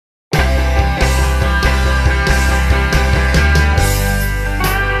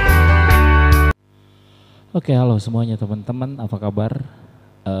Oke, halo semuanya teman-teman, apa kabar?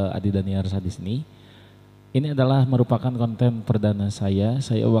 Adi Daniarsa di sini. Ini adalah merupakan konten perdana saya.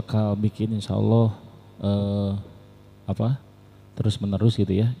 Saya bakal bikin insya Allah apa terus menerus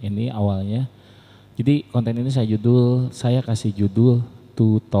gitu ya. Ini awalnya. Jadi konten ini saya kasih judul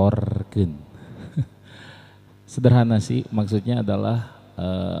Tutorkeun. Sederhana sih, maksudnya adalah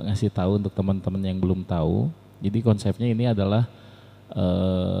ngasih tahu untuk teman-teman yang belum tahu. Jadi konsepnya ini adalah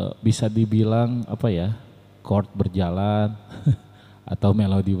bisa dibilang apa ya? Chord berjalan atau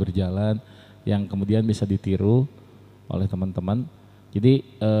melodi berjalan yang kemudian bisa ditiru oleh teman-teman. Jadi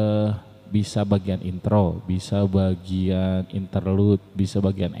bisa bagian intro, bisa bagian interlude, bisa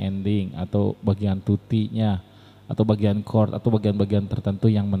bagian ending atau bagian tutinya atau bagian chord atau bagian-bagian tertentu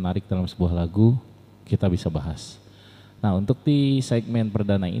yang menarik dalam sebuah lagu kita bisa bahas. Nah, untuk di segmen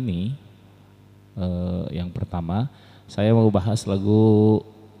perdana ini yang pertama saya mau bahas lagu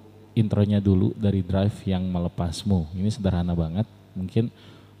intronya dulu dari Drive yang Melepasmu. Ini sederhana banget, mungkin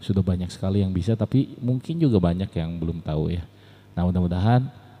sudah banyak sekali yang bisa, tapi mungkin juga banyak yang belum tahu ya. Nah, mudah-mudahan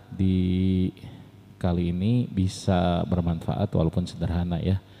di kali ini bisa bermanfaat walaupun sederhana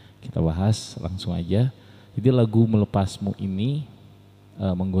ya. Kita bahas langsung aja. Jadi lagu Melepasmu ini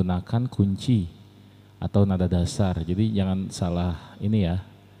menggunakan kunci atau nada dasar. Jadi jangan salah ini ya.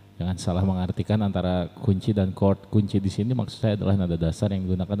 Jangan salah mengartikan antara kunci dan chord. Kunci di sini maksud saya adalah nada dasar yang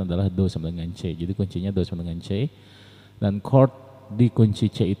digunakan adalah do sama dengan C. Jadi kuncinya do sama dengan C. Dan chord di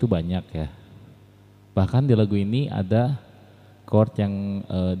kunci C itu banyak ya. Bahkan di lagu ini ada chord yang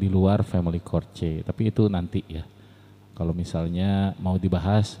di luar family chord C. Tapi itu nanti ya. Kalau misalnya mau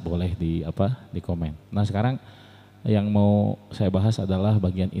dibahas boleh di komen. Nah, sekarang yang mau saya bahas adalah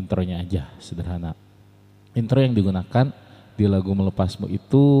bagian intronya aja, sederhana. Intro yang digunakan di lagu Melepasmu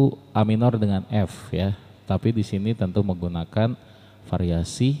itu A minor dengan F ya, tapi di sini tentu menggunakan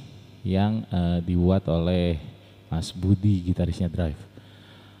variasi yang dibuat oleh Mas Budi, gitarisnya Drive.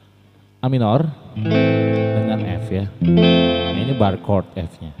 A minor dengan F ya, nah, ini bar chord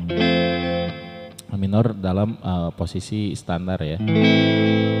F-nya. A minor dalam posisi standar ya.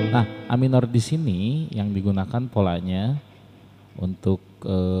 Nah, A minor di sini yang digunakan polanya untuk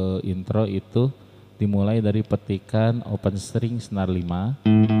intro itu dimulai dari petikan open string senar 5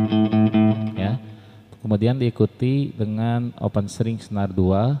 ya. Kemudian diikuti dengan open string senar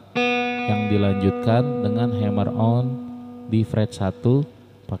 2 yang dilanjutkan dengan hammer on di fret 1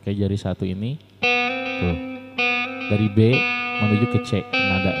 pakai jari 1 ini. Tuh. Dari B menuju ke C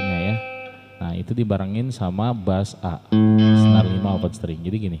nadanya ya. Nah, itu dibarengin sama bass A senar 5 open string.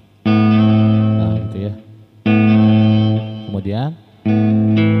 Jadi gini. Nah, gitu ya. Kemudian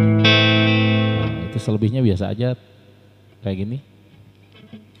itu selebihnya biasa aja kayak gini.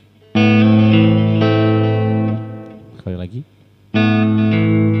 Sekali lagi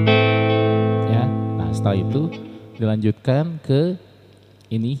ya. Nah, setelah itu dilanjutkan ke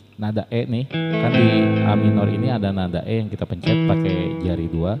ini nada E nih, kan di A minor ini ada nada E yang kita pencet pakai jari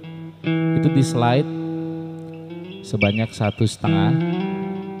 2. Itu di slide sebanyak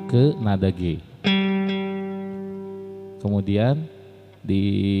 1,5 ke nada G. Kemudian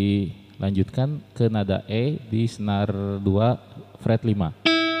dilanjutkan ke nada E di senar 2 fret 5.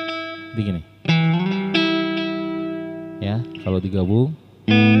 Jadi gini. Ya, kalau digabung.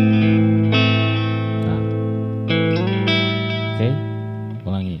 Nah. Oke,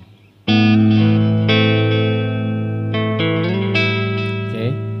 ulangi. Oke.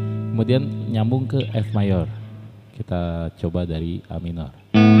 Kemudian nyambung ke F mayor. Kita coba dari A minor.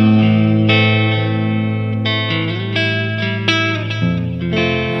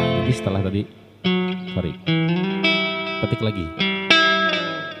 Setelah tadi, petik lagi,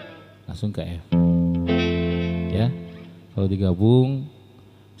 langsung ke F, ya. Kalau digabung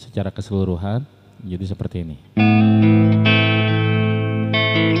secara keseluruhan jadi seperti ini.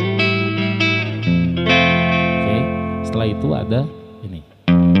 Oke, setelah itu ada ini,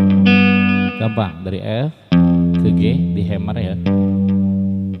 gampang dari F ke G di hammer ya.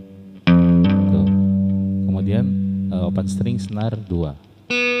 Tuh. Kemudian open string senar 2.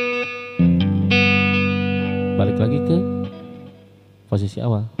 Balik lagi ke posisi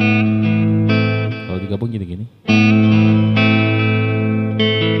awal. Kalau digabung gini-gini.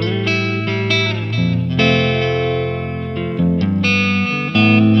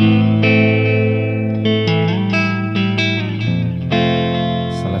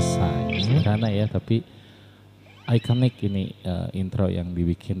 Selesai. Sederhana ya, tapi ikonik ini intro yang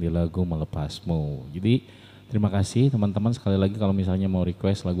dibikin di lagu Melepasmu. Jadi terima kasih teman-teman, sekali lagi kalau misalnya mau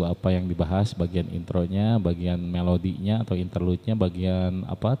request lagu apa yang dibahas, bagian intronya, bagian melodinya atau interlude-nya, bagian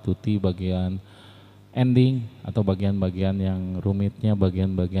tutti, bagian ending atau bagian-bagian yang rumitnya,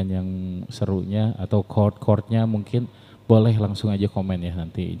 bagian-bagian yang serunya atau chord-chordnya mungkin boleh langsung aja komen ya,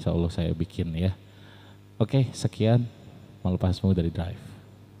 nanti insya Allah saya bikin ya. Oke, sekian Melepasmu dari Drive.